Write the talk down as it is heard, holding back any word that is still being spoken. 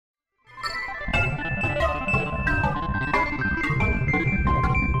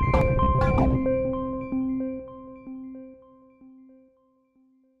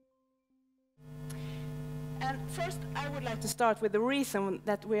would like to start with the reason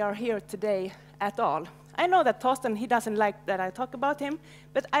that we are here today at all. I know that Torsten, he doesn't like that I talk about him,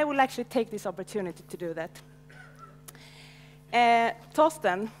 but I will actually take this opportunity to do that.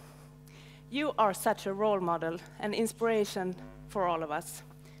 Torsten, you are such a role model and inspiration for all of us.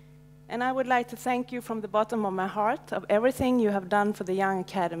 And I would like to thank you from the bottom of my heart of everything you have done for the Young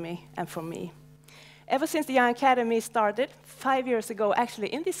Academy and for me. Ever since the Young Academy started, 5 years ago, actually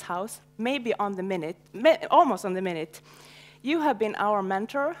in this house, maybe on the minute, almost on the minute, you have been our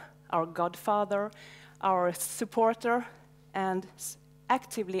mentor, our godfather, our supporter, and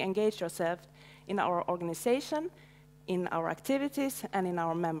actively engaged yourself in our organization, in our activities, and in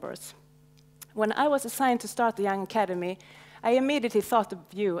our members. When I was assigned to start the Young Academy, I immediately thought of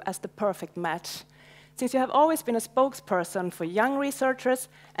you as the perfect match, since you have always been a spokesperson for young researchers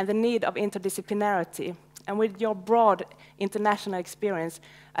and the need of interdisciplinarity. And with your broad international experience,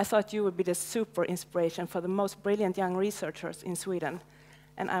 I thought you would be the super inspiration for the most brilliant young researchers in Sweden.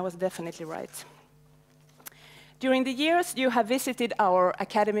 And I was definitely right. During the years, you have visited our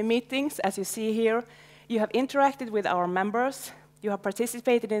academy meetings, as you see here. You have interacted with our members. You have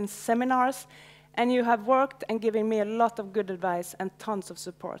participated in seminars. And you have worked and given me a lot of good advice and tons of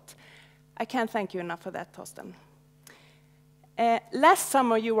support. I can't thank you enough for that, Torsten. Last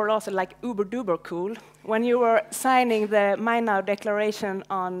summer, you were also like uber-duber cool when you were signing the My Now Declaration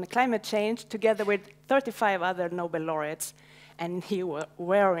on climate change together with 35 other Nobel laureates. And you were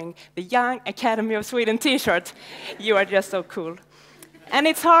wearing the Young Academy of Sweden t-shirt. You are just so cool. And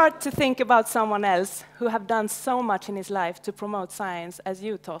it's hard to think about someone else who have done so much in his life to promote science as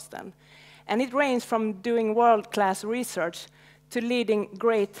you, Torsten. And it ranges from doing world-class research to leading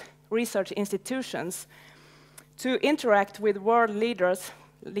great research institutions, to interact with world leaders,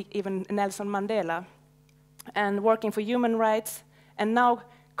 even Nelson Mandela, and working for human rights, and now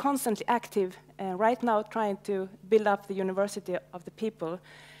constantly active, right now trying to build up the University of the People.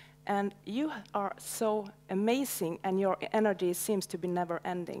 And you are so amazing, and your energy seems to be never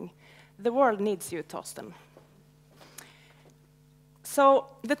ending. The world needs you, Torsten. So,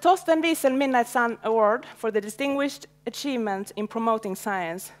 the Torsten Wiesel Midnight Sun Award for the Distinguished Achievement in Promoting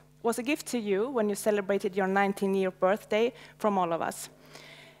Science was a gift to you when you celebrated your 19-year birthday from all of us.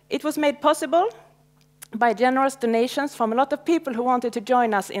 It was made possible by generous donations from a lot of people who wanted to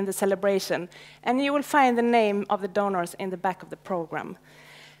join us in the celebration, and you will find the name of the donors in the back of the program.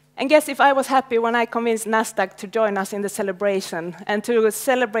 And guess if I was happy when I convinced Nasdaq to join us in the celebration and to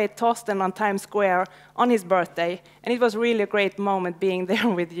celebrate Torsten on Times Square on his birthday, and it was really a great moment being there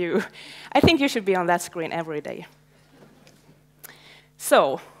with you. I think you should be on that screen every day.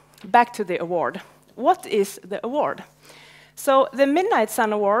 So, back to the award. What is the award? So the Midnight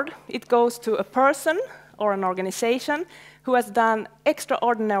Sun Award, it goes to a person or an organization who has done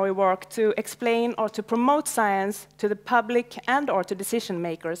extraordinary work to explain or to promote science to the public and or to decision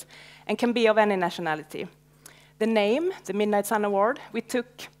makers, and can be of any nationality. The name, the Midnight Sun Award, we took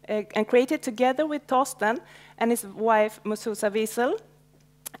and created together with Torsten and his wife Mosouza Wiesel,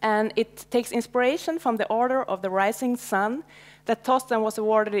 and it takes inspiration from the Order of the Rising Sun that Torsten was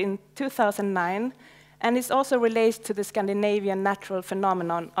awarded in 2009, and is also related to the Scandinavian natural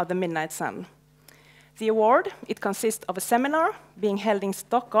phenomenon of the midnight sun. The award, it consists of a seminar being held in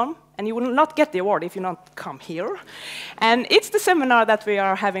Stockholm, and you will not get the award if you don't come here. And it's the seminar that we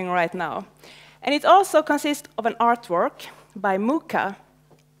are having right now. And it also consists of an artwork by Muka,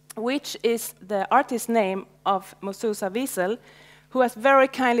 which is the artist name of Mosouza Wiesel, who has very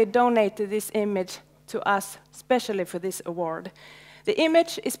kindly donated this image to us, especially for this award. The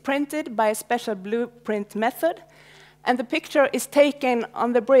image is printed by a special blueprint method, and the picture is taken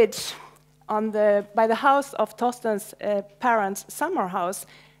on the bridge by the house of Torsten's parents' summer house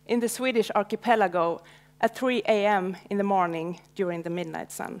in the Swedish archipelago at 3 a.m. in the morning during the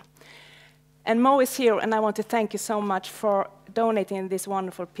midnight sun. And Mo is here, and I want to thank you so much for donating this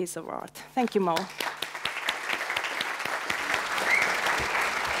wonderful piece of art. Thank you, Mo.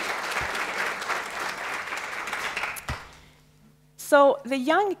 So the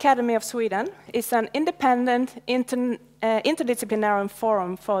Young Academy of Sweden is an independent interdisciplinary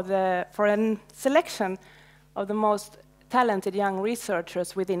forum for a selection of the most talented young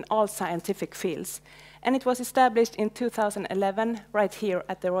researchers within all scientific fields. And it was established in 2011 right here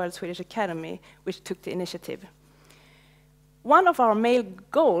at the Royal Swedish Academy, which took the initiative. One of our main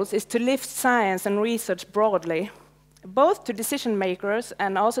goals is to lift science and research broadly, both to decision makers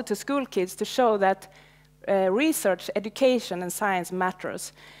and also to school kids, to show that research, education, and science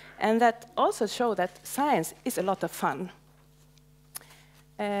matters, and that also show that science is a lot of fun.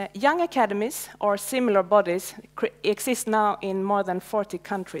 Young academies or similar bodies exist now in more than 40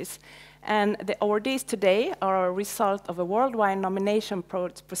 countries. And the awardees today are a result of a worldwide nomination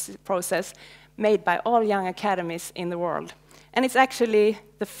process made by all young academies in the world. And it's actually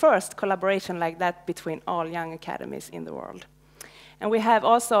the first collaboration like that between all young academies in the world. And we have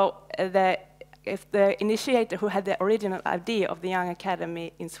also the initiator who had the original idea of the Young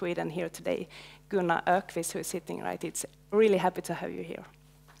Academy in Sweden here today, Gunnar Ökvist, who is sitting right. It's really happy to have you here.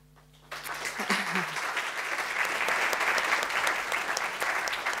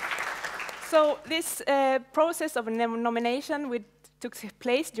 So this process of nomination took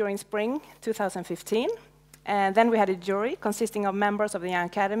place during spring 2015. And then we had a jury consisting of members of the Young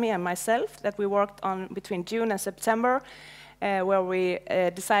Academy and myself that we worked on between June and September, where we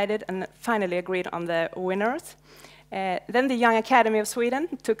decided and finally agreed on the winners. Then the Young Academy of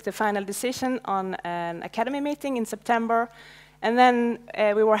Sweden took the final decision on an academy meeting in September. And then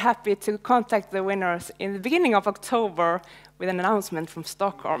we were happy to contact the winners in the beginning of October with an announcement from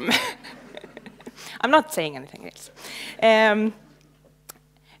Stockholm. I'm not saying anything else. And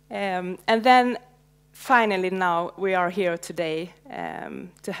then finally now we are here today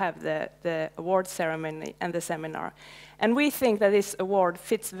to have the award ceremony and the seminar. And we think that this award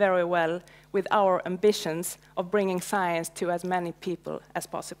fits very well with our ambitions of bringing science to as many people as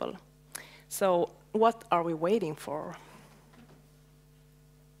possible. So what are we waiting for?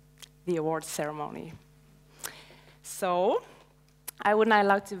 The award ceremony. So I would now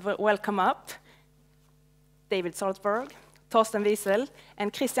like to welcome up David Saltzberg, Torsten Wiesel,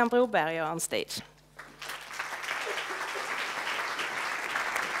 and Christian Broberger on stage.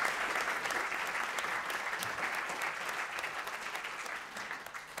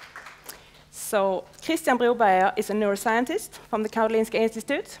 So Christian Broberger is a neuroscientist from the Karolinska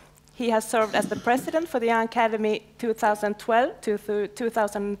Institute. He has served as the president for the Young Academy 2012 to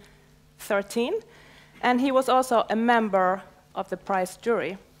 2013, and he was also a member of the prize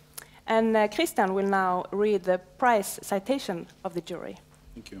jury. And Christian will now read the prize citation of the jury.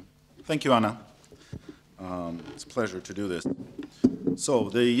 Thank you. Thank you, Anna. It's a pleasure to do this. So,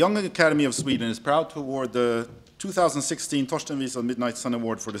 the Young Academy of Sweden is proud to award the 2016 Torsten Wiesel Midnight Sun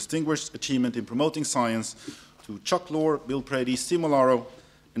Award for Distinguished Achievement in Promoting Science to Chuck Lorre, Bill Prady, Steve Molaro,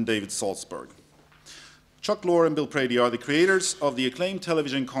 and David Saltzberg. Chuck Lorre and Bill Prady are the creators of the acclaimed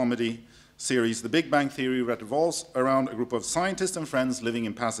television comedy series The Big Bang Theory, that revolves around a group of scientists and friends living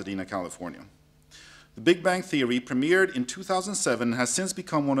in Pasadena, California. The Big Bang Theory premiered in 2007 and has since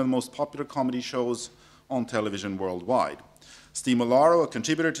become one of the most popular comedy shows on television worldwide. Steve Molaro, a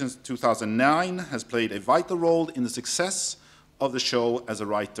contributor since 2009, has played a vital role in the success of the show as a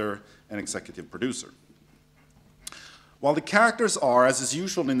writer and executive producer. While the characters are, as is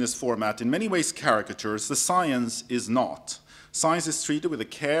usual in this format, in many ways caricatures, the science is not. Science is treated with a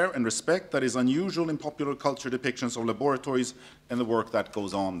care and respect that is unusual in popular culture depictions of laboratories and the work that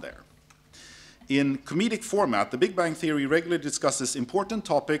goes on there. In comedic format, The Big Bang Theory regularly discusses important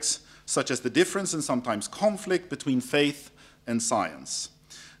topics such as the difference and sometimes conflict between faith and science.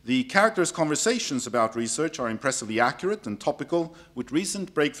 The characters' conversations about research are impressively accurate and topical, with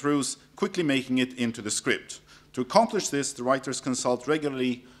recent breakthroughs quickly making it into the script. To accomplish this, the writers consult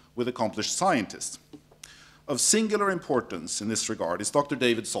regularly with accomplished scientists. Of singular importance in this regard is Dr.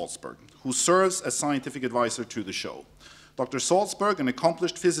 David Saltzberg, who serves as scientific advisor to the show. Dr. Saltzberg, an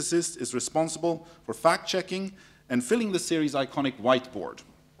accomplished physicist, is responsible for fact-checking and filling the series' iconic whiteboard.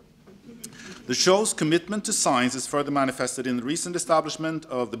 The show's commitment to science is further manifested in the recent establishment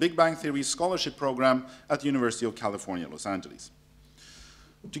of the Big Bang Theory Scholarship Program at the University of California, Los Angeles.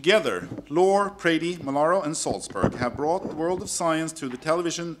 Together, Lorre, Prady, Molaro, and Saltzberg have brought the world of science to the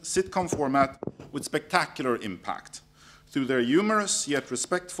television sitcom format with spectacular impact. Through their humorous yet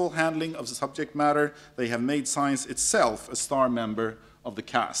respectful handling of the subject matter, they have made science itself a star member of the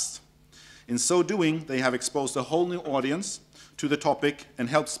cast. In so doing, they have exposed a whole new audience to the topic and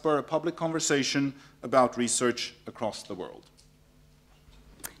helped spur a public conversation about research across the world.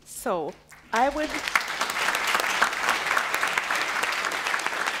 So, I would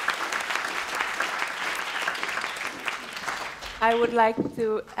like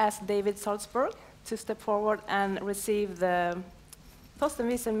to ask David Saltzberg to step forward and receive the Torsten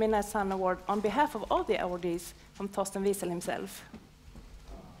Wiesel Midnight Sun Award on behalf of all the awardees from Torsten Wiesel himself.